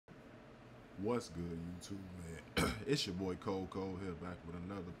What's good, YouTube, man? It's your boy Cole here, back with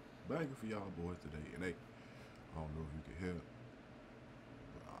another banger for y'all boys today. And hey, I don't know if you can hear it,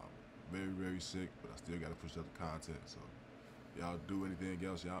 but I'm very sick, but I still gotta push out the content. So y'all do anything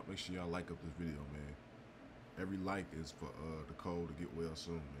else, y'all make sure y'all like up this video, man. Every like is for the Cole to get well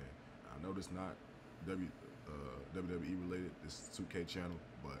soon, man. I know this not WWE related, this is 2K channel,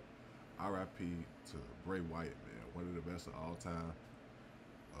 but RIP to Bray Wyatt, man, one of the best of all time.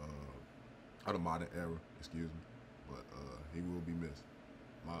 Out of modern era, excuse me, but he will be missed.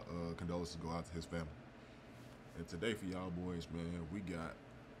 My condolences go out to his family. And today for y'all boys, man, we got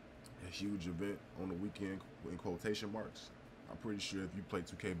a huge event on the weekend in quotation marks. I'm pretty sure if you play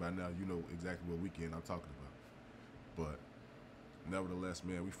 2K by now, you know exactly what weekend I'm talking about. But nevertheless,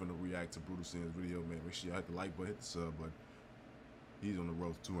 man, we finna react to Brutal Sin's video, man. Make sure y'all hit the like button, hit the sub button. He's on the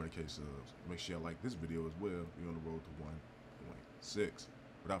road to 200K subs. Make sure y'all like this video as well. We're on the road to 1.6.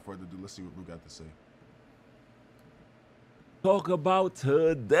 Without further ado, let's see what Blue got to say. Talk about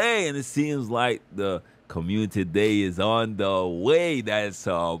today, and it seems like the community day is on the way. That's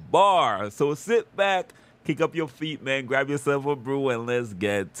a bar. So sit back, kick up your feet, man, grab yourself a brew, and let's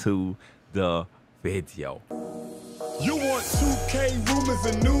get to the video. You want 2K rumors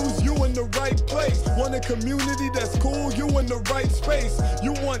and news, you in the right place. Want a community that's cool, you in the right space.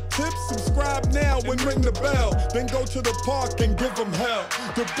 You want tips, subscribe now and ring the bell. Then go to the park and give them hell.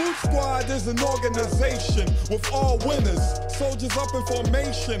 The Boot Squad is an organization with all winners. Soldiers up in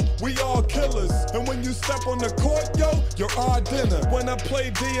formation, we all killers. And when you step on the court, yo, you're our dinner. When I play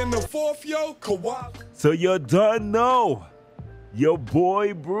D in the fourth, yo, Kawhi. So you done know. Your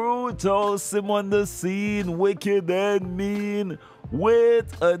boy Brutal Sim on the scene, wicked and mean,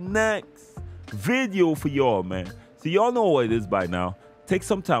 with a next video for y'all, man. So y'all know what it is by now. Take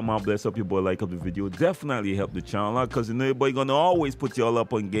some time out, bless up your boy, like up the video. Definitely help the channel out, because you know everybody gonna always put y'all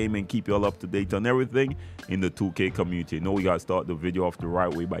up on game and keep y'all up to date on everything in the 2K community. You know we gotta start the video off the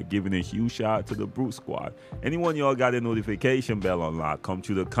right way by giving a huge shout out to the Brute Squad. Anyone y'all got a notification bell unlocked, come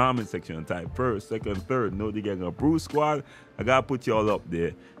to the comment section and type first, second, third, know they getting a Brute Squad. I gotta put y'all up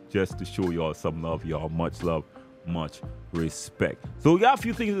there just to show y'all some love, y'all. Much love, much respect. So we got a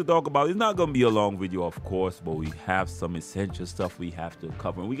few things to talk about. It's not gonna be a long video, of course, but we have some essential stuff we have to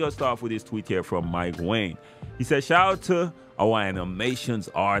cover. And we're gonna start off with this tweet here from Mike Wayne. He said, shout out to our animations,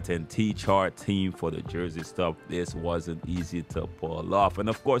 art, and T-Chart team for the jersey stuff. This wasn't easy to pull off. And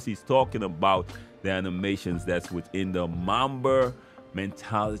of course, he's talking about the animations that's within the Mamba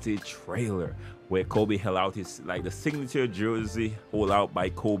Mentality trailer, where Kobe held out his, like, the signature jersey hold out by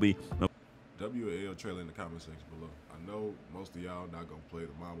Kobe. WL trailer in the comment section below. I know most of y'all not gonna play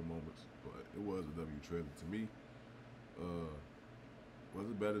the Mamba moments, but it was a W trailer to me. Was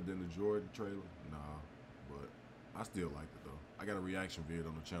it better than the Jordan trailer? Nah, but I still liked it though. I got a reaction video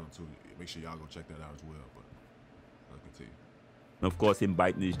on the channel too. Make sure y'all go check that out as well. But let's continue. Of course, him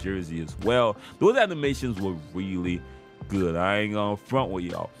biting his jersey as well. Those animations were really good. I ain't gonna front with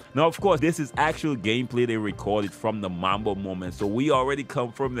y'all. Now, of course, this is actual gameplay they recorded from the Mamba moment, so we already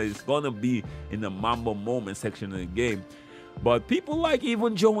confirmed that it's gonna be in the Mamba moment section of the game. But people like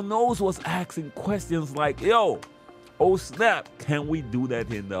even Joe Knows was asking questions like, yo, oh snap, can we do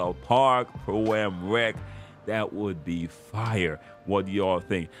that in the park, Pro-Am Rec? That would be fire. What do y'all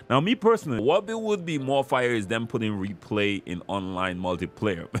think? Now, me personally, what it would be more fire is them putting replay in online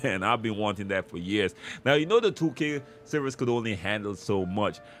multiplayer. Man, I've been wanting that for years. Now, you know the 2K servers could only handle so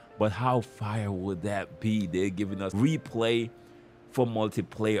much, but how fire would that be? They're giving us replay for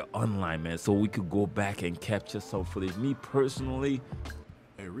multiplayer online, man, so we could go back and capture some footage. Me personally,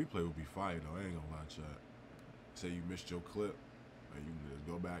 hey, replay would be fire though. I ain't gonna lie, chat. Say you missed your clip, and you can just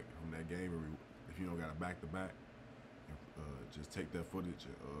go back from that game and if you don't got a back-to-back, just take that footage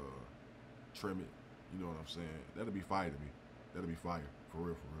and trim it. You know what I'm saying? That'll be fire to me. That'll be fire. For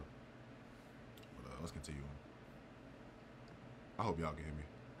real, for real. But let's continue on. I hope y'all can hear me.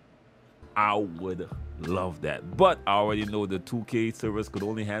 I would love that, but I already know the 2K servers could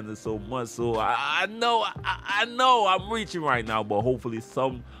only handle so much, so I know I'm reaching right now, but hopefully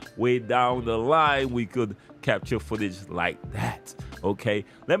some way down the line we could capture footage like that. Okay,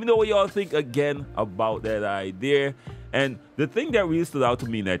 let me know what y'all think again about that idea. And the thing that really stood out to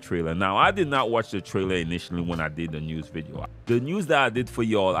me in that trailer, now I did not watch the trailer initially when I did the news video. The news that I did for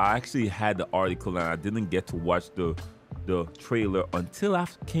y'all, I actually had the article and I didn't get to watch the trailer until I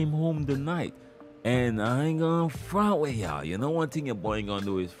came home tonight. And I ain't gonna front with y'all. You know one thing your boy ain't gonna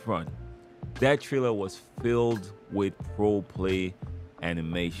do is front. That trailer was filled with pro play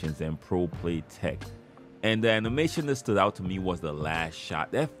animations and pro play tech. And the animation that stood out to me was the last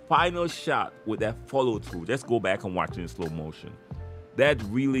shot. That final shot with that follow through. Let's go back and watch it in slow motion. that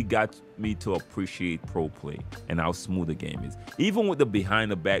really got me to appreciate pro play and how smooth the game is. Even with the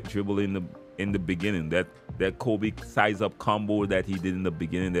behind the back dribble in the beginning, that Kobe size up combo that he did in the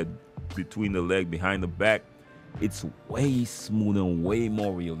beginning, that between the leg behind the back, it's way smoother and way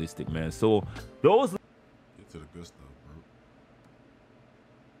more realistic, man. So those Get to the good stuff, bro.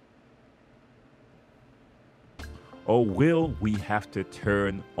 or will we have to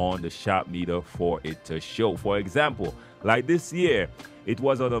turn on the shot meter for it to show? For example, like this year, it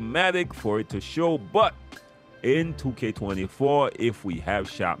was automatic for it to show, but in 2K24, if we have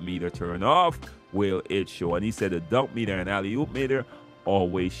shot meter turned off, will it show? And he said the dunk meter and alley-oop meter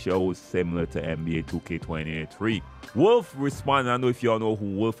always shows similar to NBA 2K23. Wolf responded, I don't know if y'all know who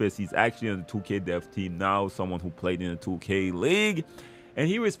Wolf is. He's actually on the 2K dev team now, someone who played in the 2K league. And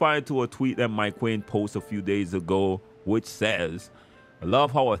he responded to a tweet that Mike Quinn posted a few days ago, which says, I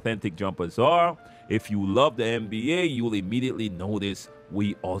love how authentic jumpers are. If you love the NBA, you'll immediately notice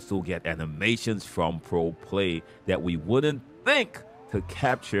we also get animations from Pro Play that we wouldn't think to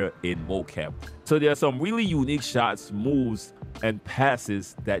capture in mocap. So there are some really unique shots, moves, and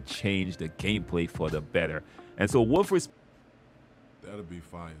passes that change the gameplay for the better. And so Wolf That'll be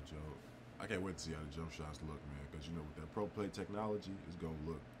fire, Joe. I can't wait to see how the jump shots look, man, because you know with that Pro Play technology, it's gonna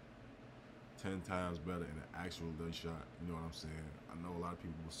look 10 times better in an actual day shot. You know what I'm saying? I know a lot of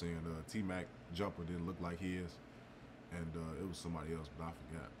people were saying T-Mac jumper didn't look like his, and it was somebody else, but I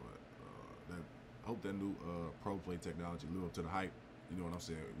forgot. But I hope that new Pro Play technology live up to the hype. You know what I'm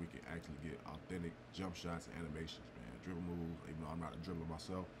saying? We can actually get authentic jump shots and animations, man. Dribble moves, even though I'm not a dribbler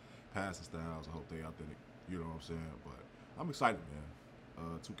myself. Passing styles, I hope they authentic. You know what I'm saying? But I'm excited, man.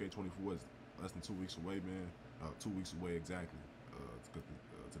 2K24 is less than 2 weeks away, man. 2 weeks away exactly.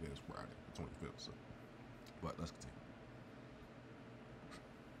 Today is Friday, the 25th. So, but let's continue.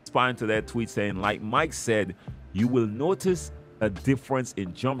 responding to that tweet saying, like Mike said, you will notice a difference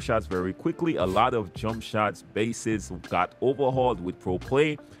in jump shots very quickly. A lot of jump shots bases got overhauled with Pro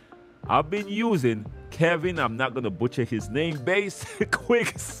Play. I've been using Kevin, I'm not going to butcher his name, base,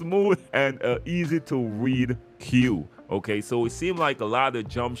 quick, smooth, and easy to read cue. Okay, so it seemed like a lot of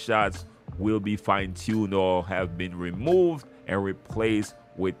jump shots will be fine-tuned or have been removed and replaced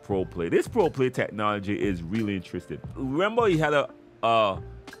with Pro Play. This Pro Play technology is really interesting. Remember he had a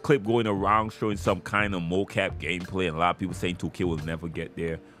clip going around showing some kind of mocap gameplay, and a lot of people saying 2K will never get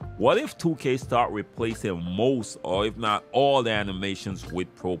there. What if 2K start replacing most, or if not all, the animations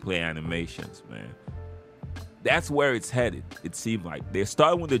with Pro Play animations, man? That's where it's headed. It seems like they're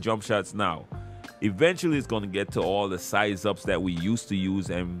starting with the jump shots now. Eventually it's going to get to all the size ups that we used to use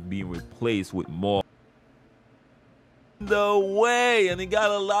and being replaced with more the way. And they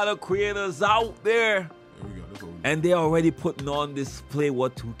got a lot of creators out there. And they're already putting on display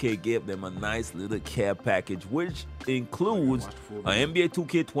what 2K gave them, a nice little care package, which includes an NBA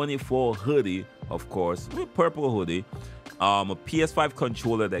 2K24 hoodie, of course, with purple hoodie, a PS5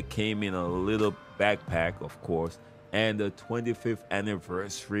 controller that came in a little backpack, of course, and the 25th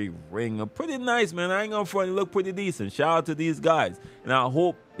anniversary ring. Pretty nice, man. I ain't gonna front, it look pretty decent. Shout out to these guys, and I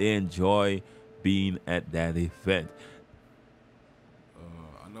hope they enjoy being at that event.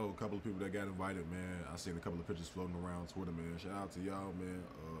 I know a couple of people that got invited, man. I seen a couple of pictures floating around Twitter, man. Shout out to y'all, man.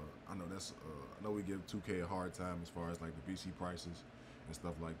 I know I know we give 2K a hard time as far as like the PC prices and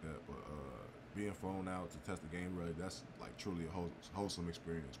stuff like that, but being flown out to test the game, really, that's like truly a wholesome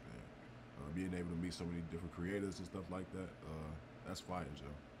experience, man. Being able to meet so many different creators and stuff like that, that's fire,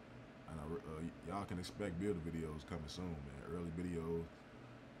 Joe. And y'all can expect builder videos coming soon, man. Early videos,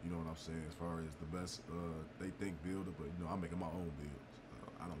 you know what I'm saying, as far as the best they think builder, but you know, I'm making my own builds.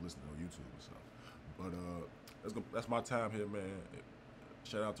 I don't listen to YouTube and stuff. But that's my time here, man.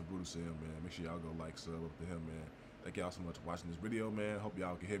 Shout out to Brutus Sam, man. Make sure y'all go like, sub up to him, man. Thank y'all so much for watching this video, man. Hope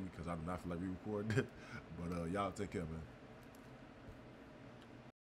y'all can hear me because I do not feel like re-recording it. But y'all take care, man.